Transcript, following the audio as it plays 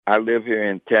I live here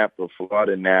in Tampa,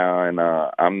 Florida now, and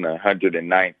I'm the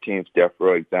 119th death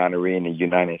row exoneree in the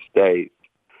United States.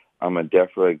 I'm a death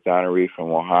row exoneree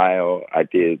from Ohio. I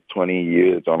did 20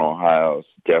 years on Ohio's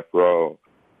death row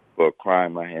for a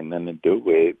crime I had nothing to do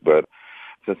with. But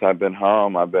since I've been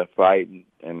home, I've been fighting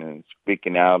and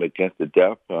speaking out against the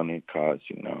death penalty because,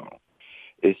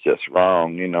 it's just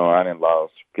wrong. I done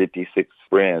lost 56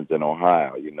 friends in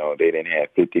Ohio. They didn't have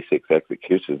 56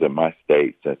 executions in my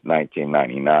state since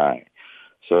 1999.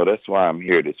 So that's why I'm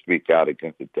here to speak out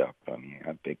against the death penalty.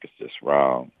 I think it's just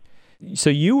wrong.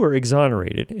 So you were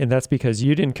exonerated, and that's because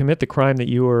you didn't commit the crime that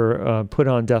you were put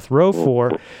on death row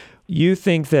for. You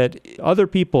think that other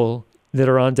people that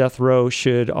are on death row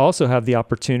should also have the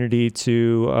opportunity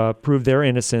to prove their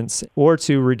innocence or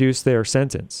to reduce their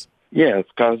sentence. Yes,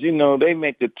 because, they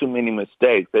make too many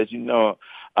mistakes. As you know,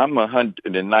 I'm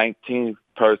 119th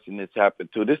person this happened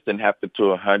to. This didn't happen to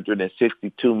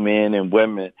 162 men and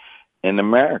women in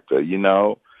America,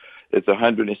 It's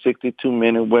 162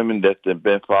 men and women that have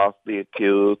been falsely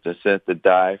accused and sentenced to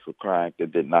die for crimes they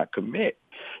did not commit,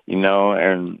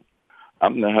 and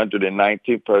I'm the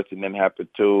 119th person that happened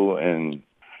to, and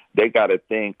they got a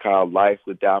thing called life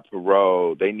without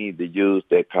parole. They need to use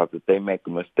that because if they make a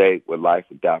mistake with life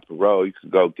without parole, you can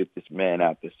go get this man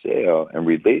out the cell and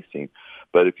release him.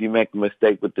 But if you make a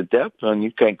mistake with the death penalty,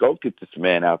 you can't go get this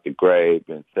man out the grave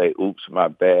and say, oops, my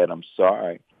bad, I'm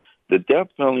sorry. The death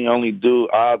penalty all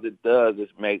it does is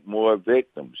make more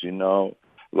victims,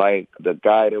 Like the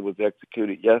guy that was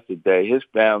executed yesterday, his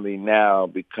family now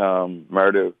become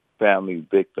murder family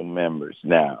victim members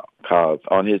now, because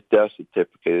on his death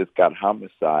certificate it's got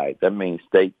homicide. That means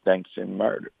state-sanctioned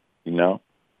murder,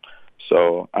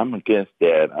 So I'm against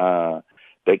that.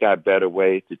 They got better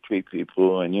ways to treat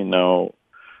people, and,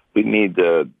 we need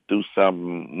to do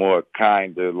something more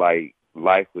kinder, like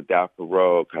life without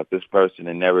parole, because this person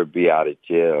will never be out of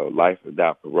jail. Life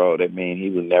without parole, that means he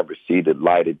will never see the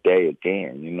light of day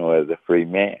again, as a free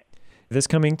man. This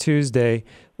coming Tuesday,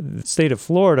 the state of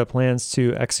Florida plans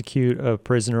to execute a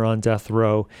prisoner on death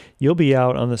row. You'll be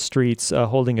out on the streets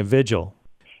holding a vigil.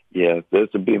 Yes, this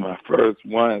will be my first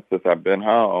one since I've been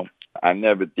home. I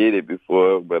never did it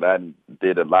before, but I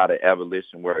did a lot of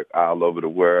abolition work all over the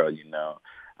world,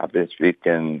 I've been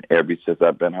speaking ever since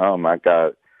I've been home. I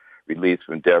got released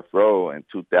from death row in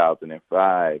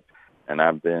 2005. And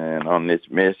I've been on this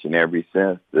mission ever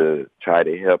since to try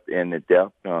to help end the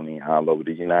death penalty all over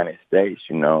the United States,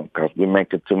 because we're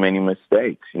making too many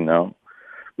mistakes,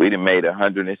 We done made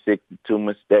 162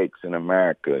 mistakes in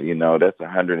America, That's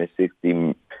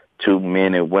 162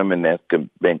 men and women that's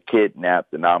been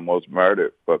kidnapped and almost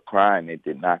murdered for a crime they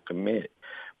did not commit.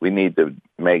 We need to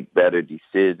make better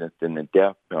decisions than the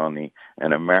death penalty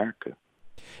in America.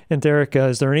 And Derek,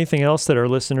 is there anything else that our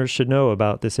listeners should know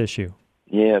about this issue?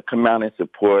 Yeah, come out and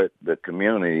support the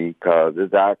community, because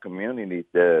it's our community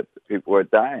that people are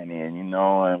dying in,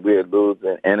 and we're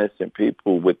losing innocent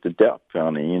people with the death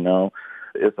penalty,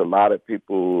 It's a lot of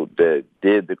people that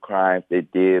did the crimes they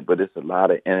did, but it's a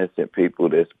lot of innocent people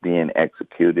that's being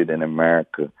executed in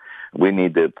America. We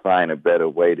need to find a better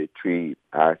way to treat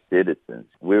our citizens.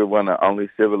 We're one of the only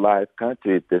civilized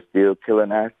countries that's still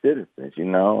killing our citizens,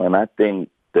 and I think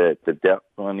that the death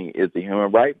penalty is a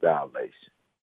human rights violation.